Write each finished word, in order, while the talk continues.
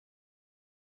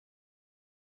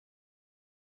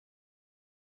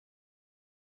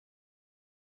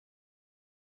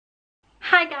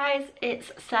Hi guys, it's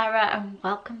Sarah and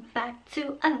welcome back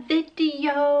to a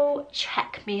video.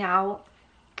 Check me out.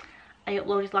 I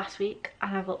uploaded last week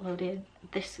and I've uploaded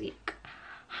this week.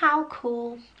 How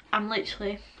cool. I'm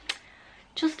literally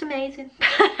just amazing.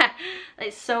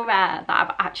 It's so rare that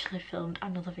I've actually filmed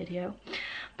another video.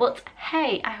 But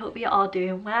hey, I hope you're all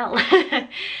doing well.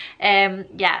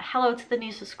 Yeah, hello to the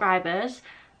new subscribers.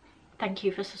 Thank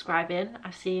you for subscribing.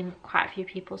 I've seen quite a few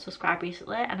people subscribe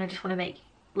recently and I just want to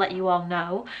let you all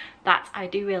know that I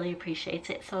do really appreciate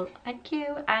it, so thank you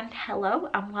and hello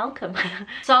and welcome.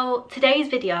 So today's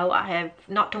video, I have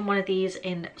not done one of these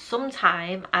in some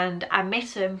time and I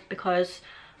miss them because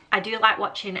I do like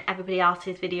watching everybody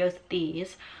else's videos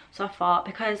these, so I thought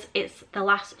because it's the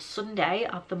last Sunday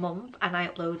of the month and I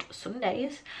upload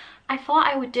Sundays, I thought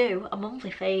I would do a monthly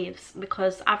faves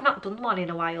because I've not done one in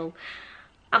a while,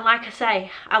 and like I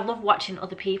say, I love watching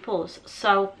other people's,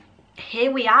 so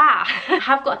here we are. I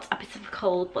have got a bit of a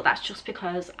cold, but that's just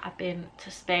because I've been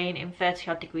to Spain in 30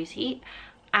 odd degrees heat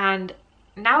and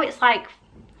now it's like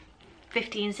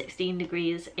 15-16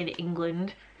 degrees in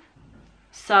England,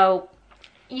 so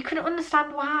you can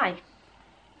understand why.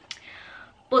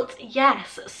 But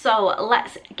yes, so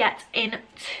let's get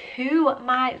into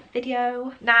my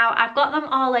video. Now I've got them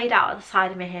all laid out at the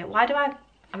side of me here.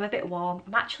 I'm a bit warm.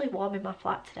 I'm actually warm in my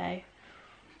flat today.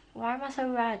 Why am I so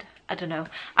red? I don't know.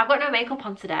 I've got no makeup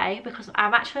on today because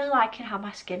I'm actually liking how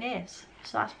my skin is,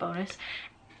 so that's bonus.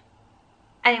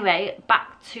 Anyway,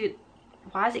 back to,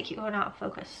 why does it keep going out of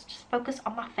focus? Just focus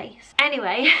on my face.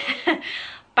 Anyway,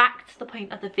 back to the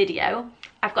point of the video.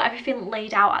 I've got everything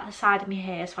laid out at the side of me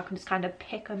here so I can just kind of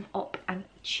pick them up and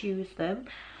choose them,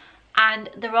 and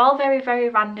they're all very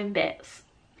random bits.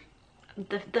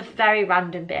 The very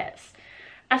random bits.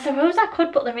 I suppose I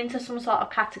could put them into some sort of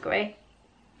category,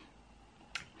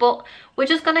 but we're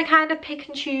just going to kind of pick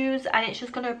and choose and it's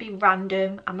just going to be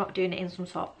random. I'm not doing it in some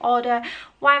sort of order.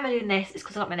 Why am I doing this? It's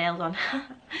because I've got my nails on.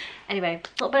 Anyway,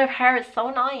 a little bit of hair is so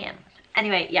annoying.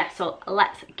 Anyway, yeah, so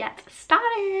let's get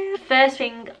started. The first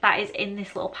thing that is in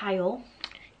this little pile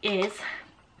is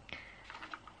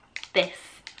this.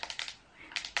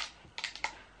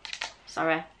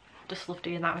 Sorry, just love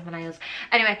doing that with my nails.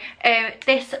 Anyway,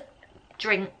 this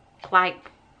drink,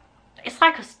 like, it's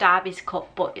like a Starbucks cup,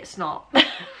 but it's not.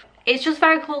 It's just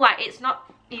very cool. Like, it's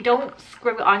not, you don't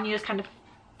screw it on, you just kind of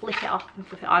flick it off and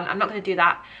flip it on. I'm not going to do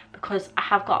that because I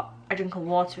have got a drink of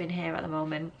water in here at the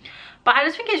moment, but I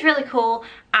just think it's really cool.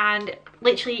 And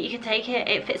literally you can take it,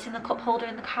 it fits in the cup holder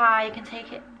in the car, you can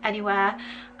take it anywhere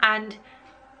and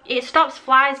it stops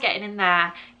flies getting in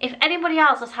there. If anybody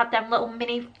else has had them little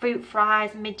mini fruit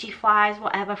flies, midgy flies,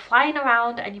 whatever, flying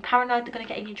around and you're paranoid they're going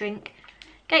to get in your drink,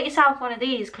 get yourself one of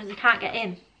these because they can't get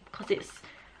in because it's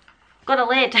got a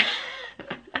lid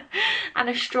and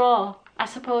a straw. I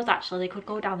suppose actually they could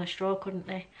go down the straw, couldn't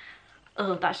they?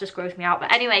 Oh, that's just grossed me out.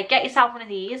 But anyway, get yourself one of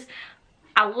these.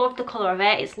 I love the colour of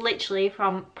it. It's literally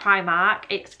from Primark.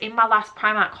 It's in my last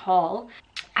Primark haul.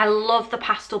 I love the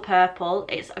pastel purple.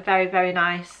 It's a very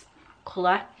nice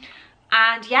colour.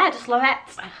 And yeah, just love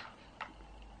it.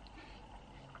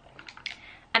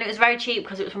 And it was very cheap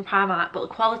because it was from Primark, but the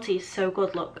quality is so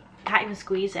good. Look, can't even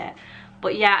squeeze it.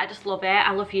 But yeah, I just love it.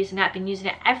 I love using it. I've been using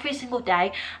it every single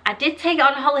day. I did take it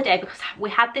on a holiday because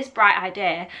we had this bright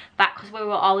idea that because we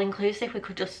were all inclusive we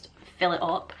could just fill it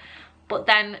up, but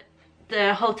then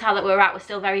the hotel that we were at was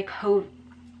still very cold.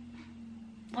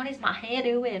 What is my hair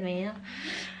doing, man?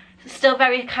 Still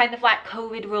very kind of like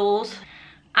COVID rules,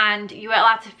 and you weren't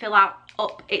allowed to fill up.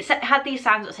 It had these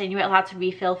signs that saying you weren't allowed to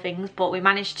refill things, but we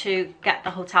managed to get the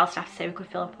hotel staff to say we could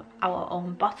fill up our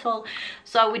own bottle,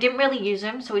 so we didn't really use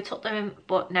them, so we took them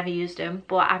but never used them.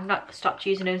 But I've not stopped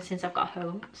using them since I've got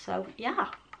home, so yeah.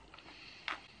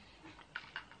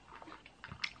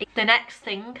 The next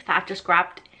thing that I've just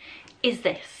grabbed is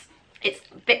this. It's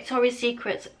Victoria's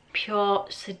Secret's Pure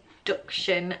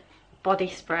Seduction body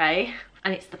spray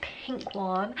and it's the pink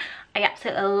one. I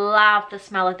absolutely love the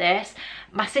smell of this.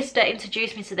 My sister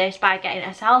introduced me to this by getting it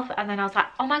herself, and then I was like,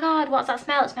 oh my god, what's that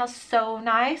smell? It smells so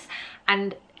nice.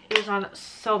 And it was on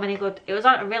it was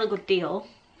on a really good deal.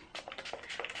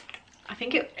 I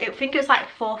think it was like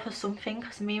 4 for something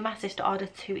because me and my sister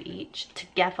ordered 2 each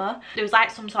together. There was like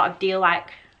some sort of deal,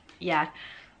 like, yeah.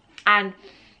 And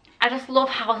I just love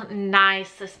how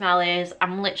nice the smell is.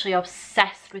 I'm literally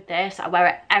obsessed with this. I wear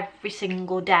it every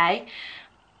single day.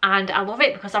 And I love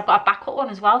it because I've got a backup one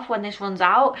as well for when this runs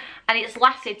out. And it's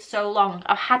lasted so long.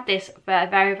 I've had this for a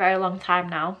very long time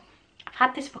now. I've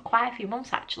had this for quite a few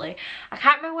months actually. I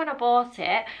can't remember when I bought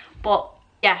it, but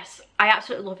yes, I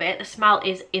absolutely love it. The smell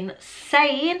is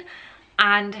insane.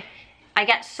 And I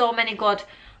get so many good,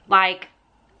 like,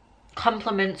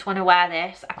 compliments when I wear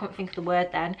this. I couldn't think of the word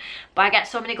then, but I get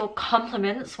so many good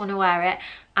compliments when I wear it,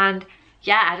 and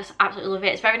yeah, I just absolutely love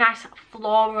it. It's very nice,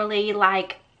 florally,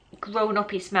 like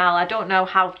grown-uppy smell. I don't know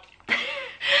how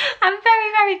I'm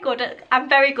very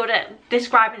good at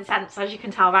describing scents, as you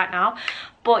can tell right now,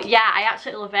 but yeah, I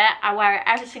absolutely love it. I wear it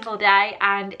every single day,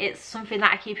 and it's something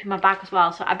that I keep in my bag as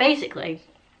well. So I basically,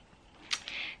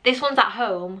 this one's at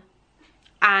home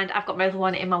and I've got my other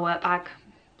one in my work bag,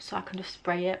 so I can just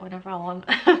spray it whenever I want.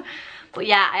 But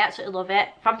yeah, I absolutely love it,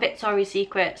 from Victoria's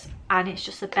Secrets, and it's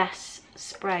just the best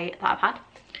spray that I've had.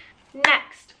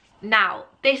 Next, now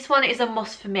this one is a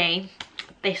must for me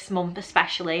this month,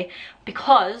 especially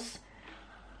because,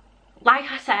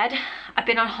 like I said, I've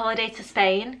been on holiday to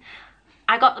Spain.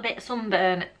 I got a bit of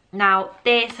sunburn. Now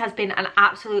this has been an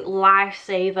absolute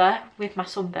lifesaver with my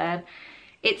sunburn.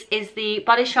 It is the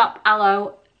Body Shop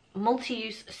Aloe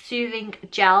Multi-Use Soothing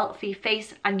Gel for your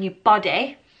face and your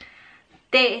body.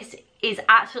 This is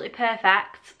absolutely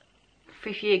perfect for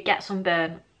if you get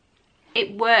sunburn.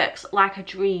 It works like a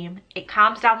dream. It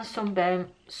calms down the sunburn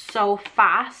so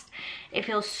fast. It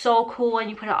feels so cool when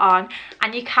you put it on,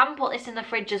 and you can put this in the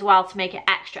fridge as well to make it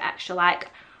extra like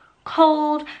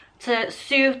cold, to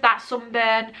soothe that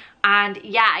sunburn. And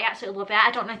yeah, I absolutely love it.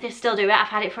 I don't know if they still do it. I've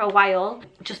had it for a while,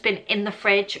 just been in the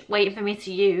fridge waiting for me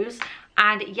to use,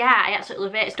 and yeah, I absolutely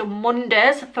love it. It's done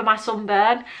wonders for my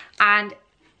sunburn and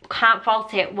can't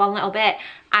fault it one little bit.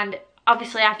 And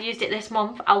obviously I've used it this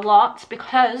month a lot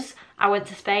because I went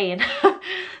to Spain.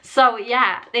 So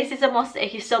yeah, this is a must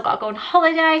if you've still got to go on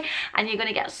holiday and you're going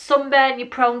to get sunburn. You're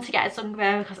prone to get a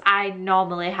sunburn, because I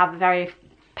normally have a very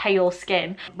pale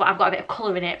skin, but I've got a bit of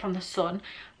colour in it from the sun.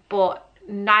 But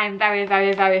I'm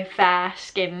very fair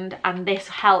skinned, and this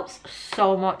helps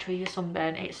so much with your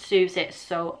sunburn. It soothes it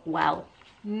so well.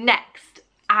 Next,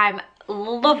 I'm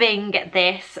loving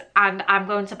this, and I'm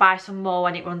going to buy some more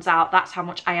when it runs out. That's how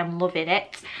much I am loving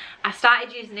it. I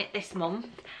started using it this month.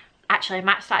 Actually, I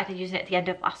might have started using it at the end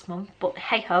of last month, but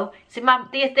hey ho, it's in my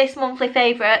this monthly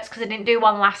favourites because I didn't do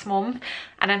one last month,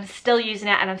 and I'm still using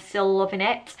it and I'm still loving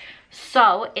it.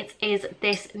 So it is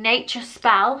this Nature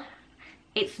Spell.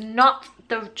 It's not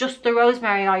just the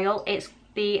rosemary oil, it's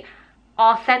the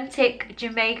authentic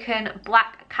Jamaican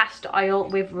black castor oil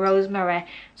with rosemary.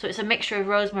 So it's a mixture of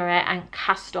rosemary and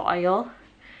castor oil.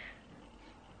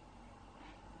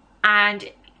 And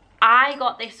I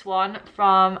got this one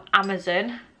from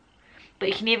Amazon, but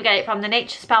you can either get it from the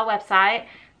Nature Spell website,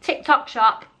 TikTok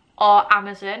shop, or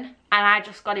Amazon. And I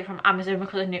just got it from Amazon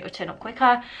because I knew it would turn up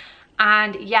quicker.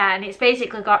 And yeah, and it's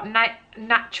basically got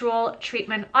natural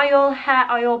treatment oil, hair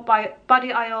oil,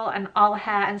 body oil, and all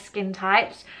hair and skin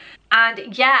types.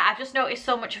 And yeah, I've just noticed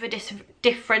so much of a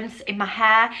difference in my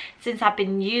hair since I've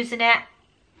been using it.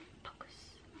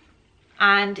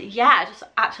 And yeah, I just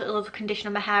absolutely love the condition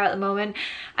of my hair at the moment.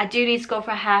 I do need to go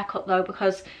for a haircut though,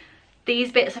 because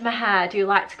these bits of my hair do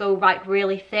like to go like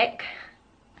really thick,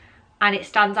 and it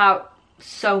stands out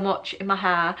so much in my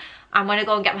hair. And when I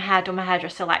go and get my hair done, my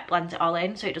hairdresser like blends it all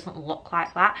in so it doesn't look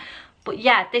like that. But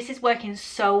yeah, this is working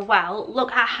so well.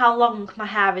 Look at how long my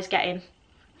hair is getting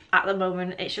at the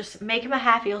moment. It's just making my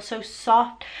hair feel so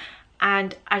soft,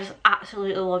 and I just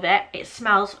absolutely love it. It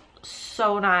smells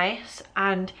so nice,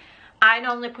 and I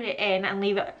normally put it in and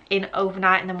leave it in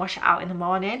overnight and then wash it out in the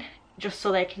morning, just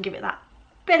so they can give it that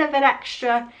bit of an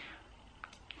extra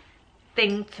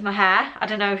thing to my hair. I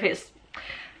don't know if it's,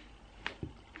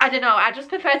 I don't know, I just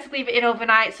prefer to leave it in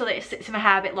overnight so that it sits in my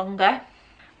hair a bit longer,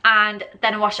 and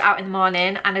then I wash it out in the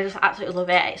morning, and I just absolutely love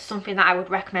it. It's something that I would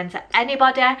recommend to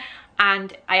anybody,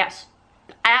 and I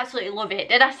absolutely love it.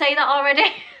 Did I say that already?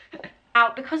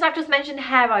 Now, because I've just mentioned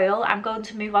hair oil, I'm going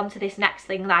to move on to this next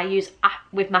thing that I use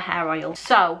with my hair oil.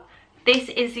 So this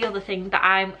is the other thing that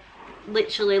I'm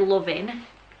literally loving.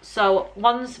 So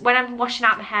when I'm washing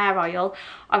out my hair oil,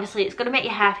 obviously it's going to make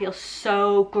your hair feel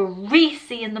so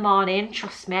greasy in the morning,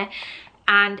 trust me.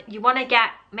 And you want to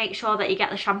make sure that you get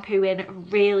the shampoo in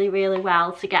really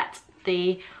well to get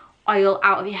the oil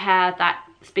out of your hair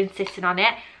that's been sitting on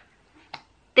it.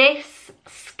 This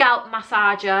scalp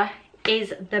massager is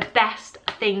the best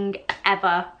thing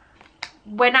ever.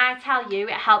 When I tell you,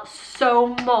 it helps so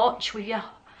much with your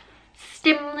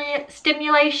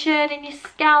stimulation in your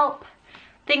scalp,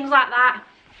 things like that.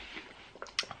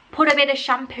 Put a bit of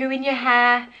shampoo in your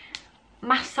hair,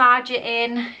 massage it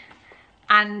in,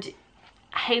 and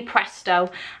hey presto.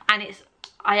 And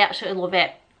I absolutely love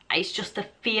it. It's just the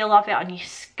feel of it on your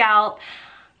scalp,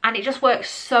 and it just works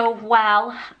so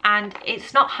well, and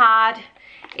it's not hard.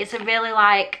 It's a really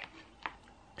like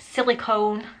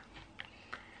silicone,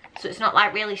 so it's not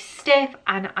like really stiff,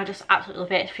 and I just absolutely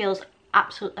love it. It feels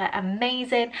absolutely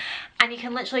amazing. And you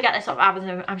can literally get this off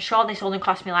Amazon. I'm sure this only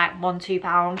cost me like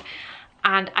 £1-2,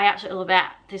 and I absolutely love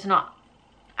it. There's not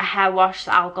a hair wash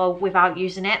that I'll go without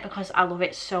using it because I love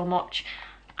it so much,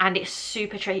 and it's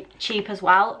super cheap as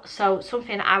well, so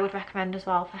something I would recommend as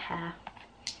well for hair.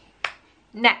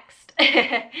 Next,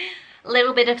 a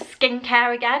little bit of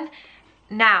skincare again.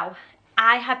 Now,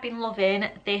 I have been loving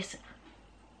this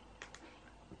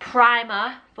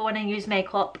primer for when I use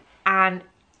makeup, and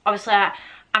obviously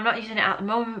I'm not using it at the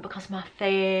moment because my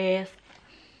face,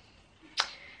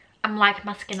 I'm liking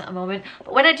my skin at the moment,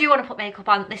 but when I do want to put makeup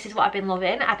on, this is what I've been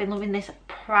loving. I've been loving this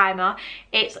primer.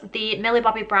 It's the Millie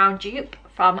Bobby Brown dupe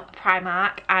from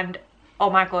Primark, and oh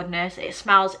my goodness, it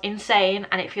smells insane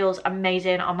and it feels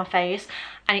amazing on my face,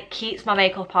 and it keeps my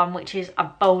makeup on, which is a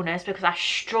bonus because I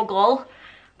struggle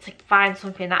to find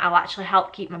something that will actually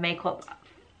help keep my makeup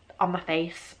on my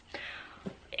face.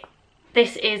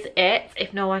 This is it,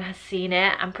 if no one has seen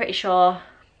it. I'm pretty sure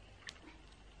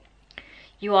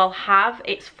you all have.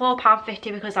 It's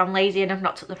 £4.50 because I'm lazy and I've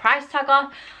not took the price tag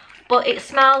off, but it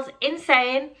smells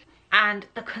insane and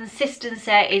the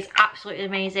consistency is absolutely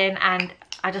amazing, and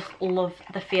I just love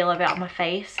the feel of it on my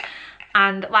face.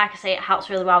 And like I say, it helps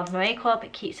really well with my makeup,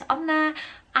 it keeps it on there,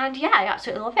 and yeah, I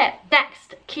absolutely love it.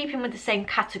 Next, keeping with the same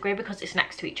category because it's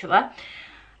next to each other,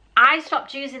 I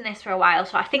stopped using this for a while,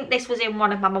 so I think this was in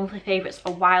one of my monthly favourites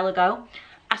a while ago.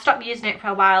 I stopped using it for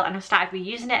a while and I started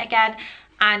reusing it again,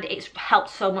 and it's helped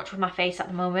so much with my face at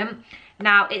the moment.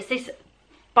 Now, it's this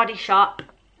Body Shop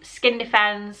Skin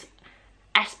Defense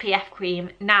SPF cream.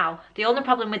 Now, the only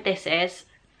problem with this is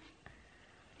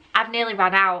I've nearly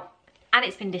ran out and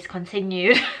it's been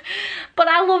discontinued. But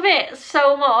I love it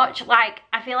so much. Like,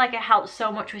 I feel like it helps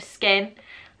so much with skin,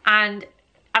 and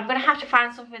I'm going to have to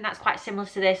find something that's quite similar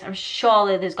to this. I'm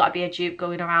surely there's got to be a dupe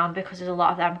going around because there's a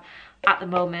lot of them at the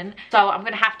moment, so I'm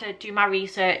going to have to do my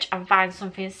research and find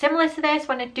something similar to this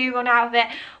when I do run out of it.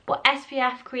 But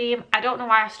SPF cream, I don't know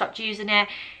why I stopped using it.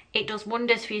 It does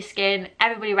wonders for your skin.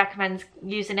 Everybody recommends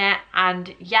using it,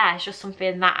 and yeah, it's just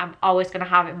something that I'm always going to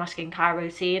have in my skincare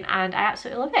routine, and I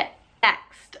absolutely love it.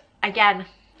 Next, again,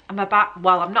 I'm not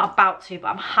about to,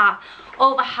 but I'm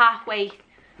over halfway,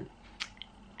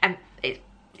 and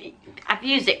I've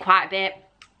used it quite a bit.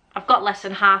 I've got less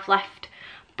than half left,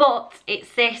 but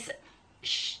it's this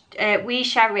Wee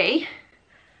Sherry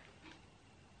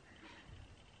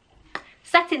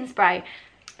setting spray.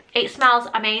 It smells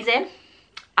amazing.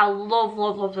 I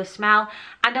love the smell,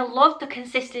 and I love the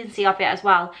consistency of it as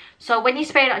well. So when you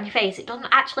spray it on your face, it doesn't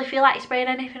actually feel like you're spraying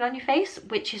anything on your face,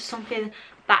 which is something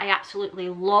that I absolutely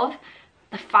love.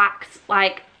 The fact,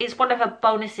 like, it's one of the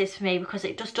bonuses for me because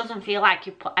it just doesn't feel like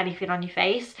you put anything on your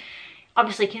face.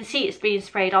 Obviously you can see it's being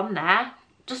sprayed on there,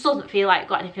 just doesn't feel like you've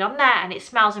got anything on there, and it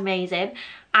smells amazing,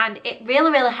 and it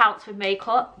really helps with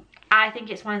makeup. I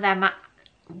think it's one of them that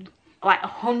like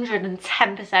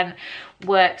 110%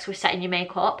 works with setting your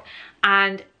makeup,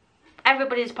 and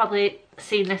everybody's probably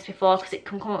seen this before because it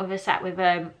can come up with a set with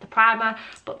the primer.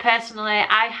 But personally,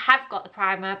 I have got the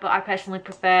primer, but I personally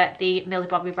prefer the Millie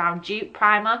Bobby Brown dupe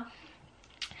primer,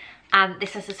 and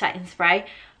this is a setting spray,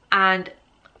 and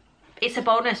it's a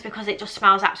bonus because it just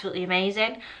smells absolutely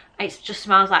amazing. It just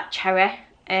smells like cherry,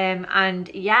 and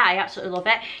yeah, I absolutely love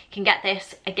it. You can get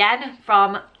this again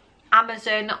from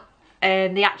Amazon,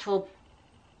 the actual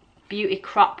Beauty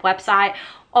Crop website,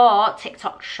 or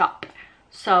TikTok shop.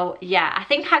 So yeah, I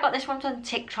think I got this one from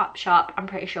TikTok shop, I'm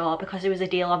pretty sure, because there was a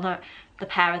deal on the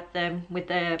pair of them with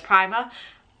the primer.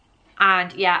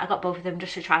 And yeah, I got both of them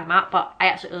just to try them out, but I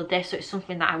absolutely love this, so it's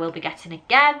something that I will be getting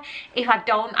again. If I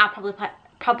don't, I'll probably,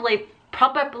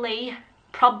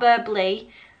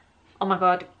 oh my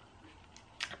god,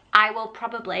 I will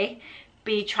probably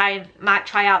be might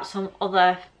try out some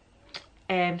other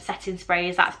setting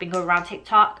sprays that's been going around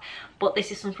TikTok, but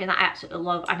this is something that I absolutely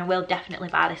love, and I will definitely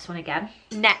buy this one again.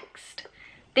 Next,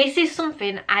 this is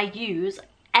something I use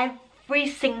every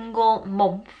single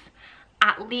month,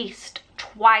 at least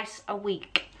twice a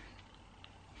week.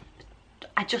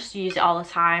 I just use it all the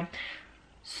time.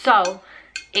 So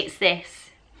it's this.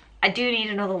 I do need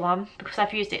another one because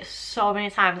I've used it so many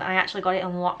times, and I actually got it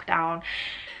on lockdown.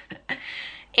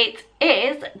 It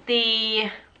is the,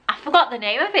 I forgot the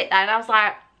name of it then. I was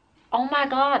like, oh my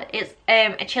god, it's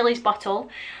a Chili's bottle,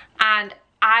 and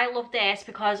I love this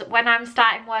because when I'm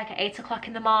starting work at 8 o'clock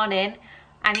in the morning,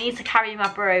 I need to carry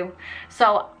my brew.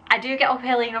 So I do get up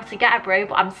early enough to get a brew,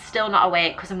 but I'm still not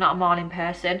awake because I'm not a morning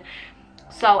person.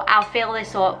 So I'll fill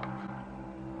this up.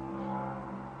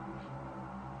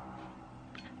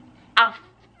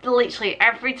 Literally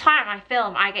every time I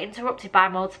film, I get interrupted by a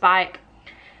motorbike.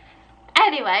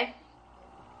 Anyway,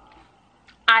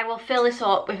 I will fill this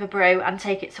up with a brew and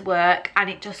take it to work, and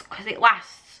it just, because it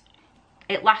lasts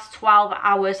 12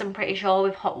 hours, I'm pretty sure,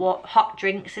 with hot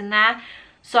drinks in there.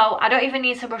 So I don't even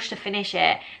need to rush to finish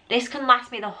it. This can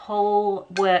last me the whole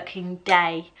working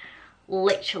day,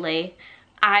 literally.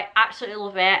 I absolutely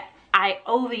love it. I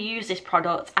overuse this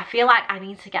product. I feel like I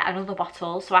need to get another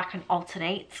bottle so I can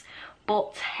alternate,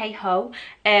 but hey ho,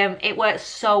 it works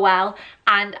so well,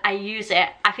 and I use it.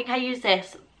 I think I use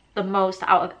this the most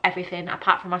out of everything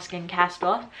apart from my skincare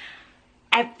stuff.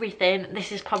 Everything,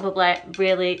 this is probably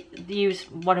really used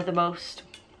one of the most.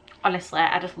 Honestly,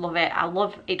 I just love it. I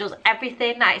love it. Does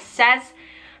everything that it says.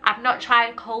 I've not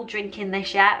tried cold drinking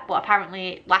this yet, but apparently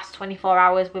it lasts 24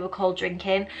 hours with a cold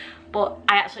drinking. But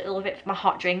I absolutely love it for my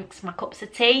hot drinks, my cups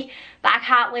of tea that I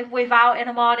can't live without in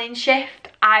a morning shift.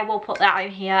 I will put that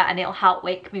in here and it'll help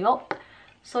wake me up.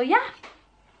 So yeah.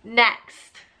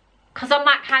 Next, because I'm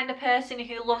that kind of person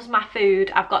who loves my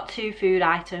food, I've got 2 food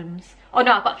items. Oh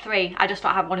no, I've got 3. I just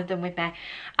don't have one of them with me.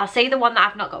 I'll say the one that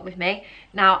I've not got with me.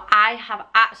 Now, I have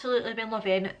absolutely been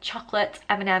loving chocolate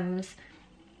M&Ms.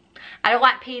 I don't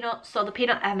like peanuts, so the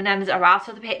peanut M&Ms are out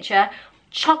of the picture.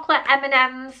 Chocolate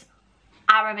M&Ms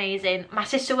are amazing. My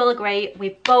sister will agree.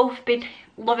 We've both been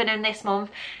loving them this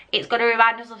month. It's going to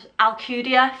remind us of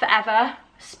Alcudia forever.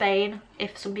 Spain,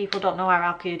 if some people don't know where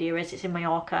Alcudia is, it's in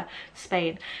Mallorca,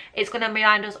 Spain. It's going to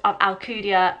remind us of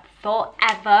Alcudia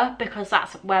forever, because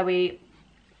that's where we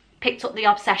picked up the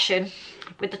obsession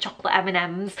with the chocolate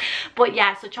M&Ms. But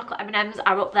yeah, so chocolate M&Ms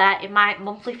are up there in my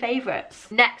monthly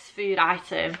favourites. Next food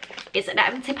item is an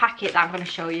empty packet that I'm going to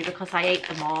show you because I ate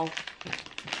them all.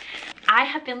 I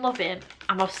have been loving,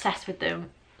 I'm obsessed with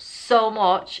them so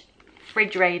much,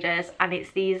 Fridge Raiders, and it's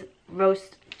these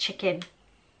roasted chicken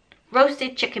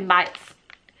bites,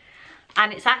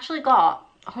 and it's actually got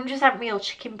 100% real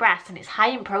chicken breast, and it's high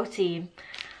in protein,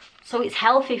 so it's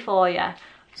healthy for you.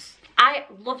 I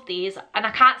love these, and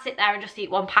I can't sit there and just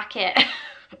eat one packet.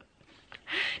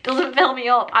 Doesn't fill me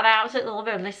up, and I absolutely love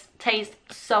them. This tastes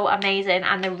so amazing,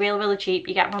 and they're really cheap.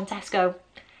 You get them from Tesco.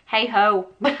 Hey ho.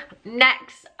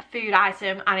 Next food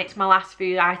item, and it's my last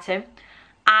food item.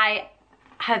 I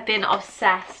have been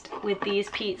obsessed with these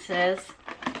pizzas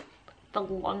the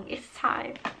longest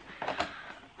time.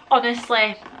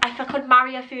 Honestly, if I could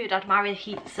marry a food, I'd marry a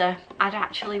pizza. I'd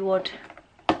actually would.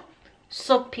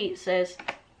 Sub pizzas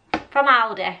from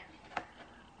Aldi.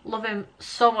 Love them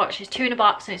so much. It's 2 in a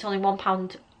box and it's only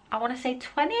 £1. I want to say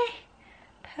 20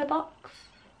 per box.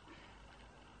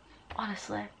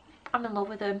 Honestly, I'm in love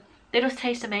with them. They just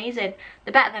taste amazing.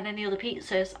 They're better than any other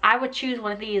pizzas. I would choose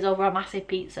one of these over a massive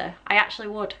pizza. I actually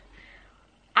would.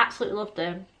 Absolutely love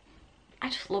them. I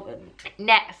just love them.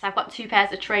 Next, I've got 2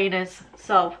 pairs of trainers.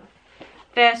 So,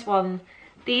 first one,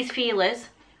 these feelers.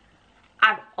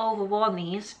 I've overworn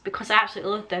these because I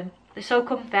absolutely love them. They're so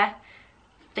comfy.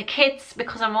 The kids,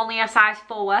 because I'm only a size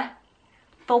 4.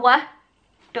 Don't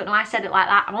know why I said it like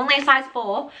that. I'm only a size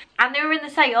 4. And they were in the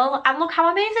sale. And look how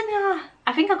amazing they are.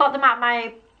 I think I got them at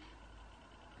my...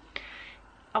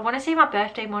 I want to say my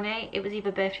birthday money. It was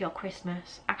either birthday or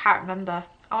Christmas. I can't remember.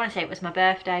 I want to say it was my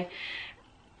birthday.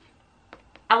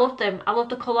 I love them. I love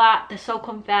the colour. They're so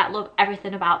comfy. I love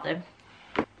everything about them.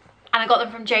 And I got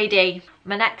them from JD.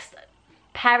 My next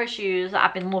pair of shoes that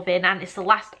I've been loving, and it's the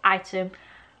last item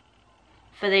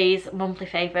for these monthly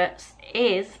favourites,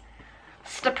 is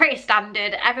pretty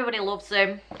standard. Everybody loves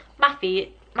them. My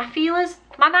feet. My feelers.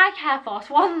 My Nike Air Force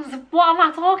Ones. What am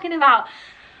I talking about?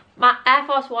 My Air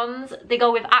Force Ones. They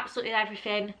go with absolutely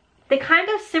everything. They're kind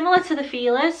of similar to the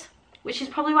feelers, which is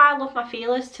probably why I love my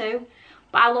feelers too.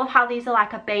 But I love how these are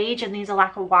like a beige and these are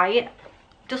like a white.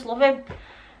 Just love them.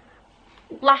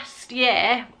 Last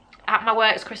year, at my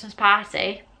work's Christmas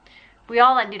party, we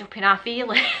all ended up in our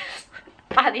feelers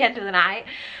by the end of the night.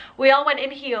 We all went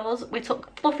in heels. We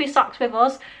took fluffy socks with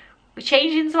us. We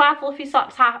changed into our fluffy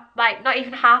socks, like not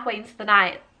even halfway into the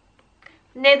night.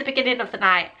 Near the beginning of the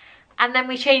night. And then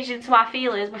we changed into our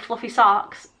feelers with fluffy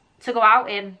socks to go out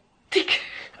in.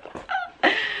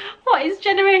 What is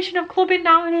generation of clubbing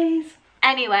nowadays?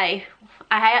 Anyway,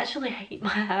 I actually hate my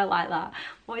hair like that.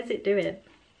 What is it doing?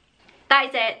 That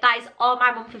is it. That is all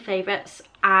my monthly favourites,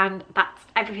 and that's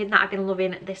everything that I've been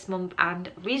loving this month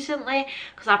and recently,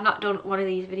 because I've not done one of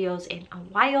these videos in a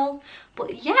while.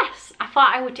 But yes, I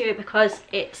thought I would do it because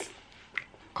it's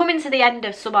coming to the end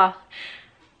of summer.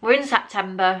 We're in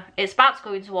September. It's about to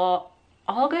go into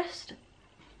August.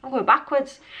 I'm going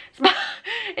backwards.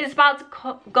 It's about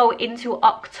to go into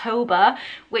October,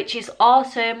 which is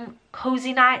awesome.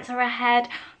 Cozy nights are ahead.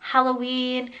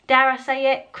 Halloween, dare I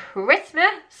say it,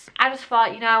 Christmas. I just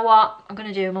thought, you know what, I'm going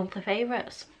to do monthly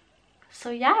favourites.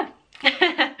 So yeah.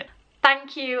 Thank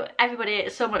thank you everybody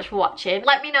so much for watching.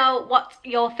 Let me know what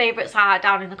your favourites are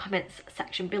down in the comments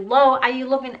section below. Are you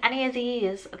loving any of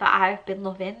these that I've been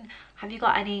loving? Have you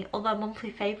got any other monthly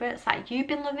favourites that you've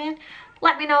been loving?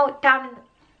 Let me know down in the...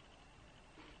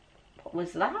 What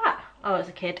was that? Oh, it was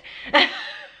a kid.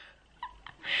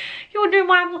 You're wondering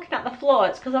why I'm looking at the floor.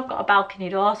 It's because I've got a balcony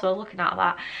door, so I'm looking at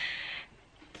that.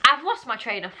 I've lost my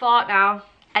train of thought now.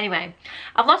 Anyway,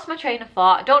 I've lost my train of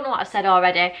thought. I don't know what I've said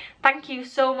already. Thank you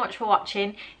so much for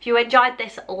watching. If you enjoyed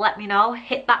this, let me know.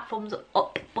 Hit that thumbs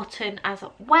up button as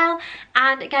well.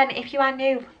 And again, if you are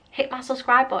new, hit my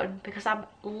subscribe button because I'm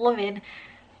loving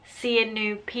seeing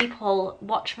new people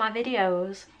watch my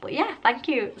videos. But yeah, thank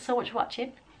you so much for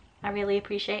watching. I really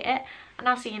appreciate it. And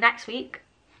I'll see you next week.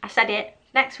 I said it,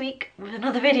 next week with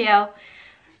another video.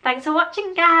 Thanks for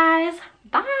watching, guys.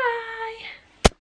 Bye.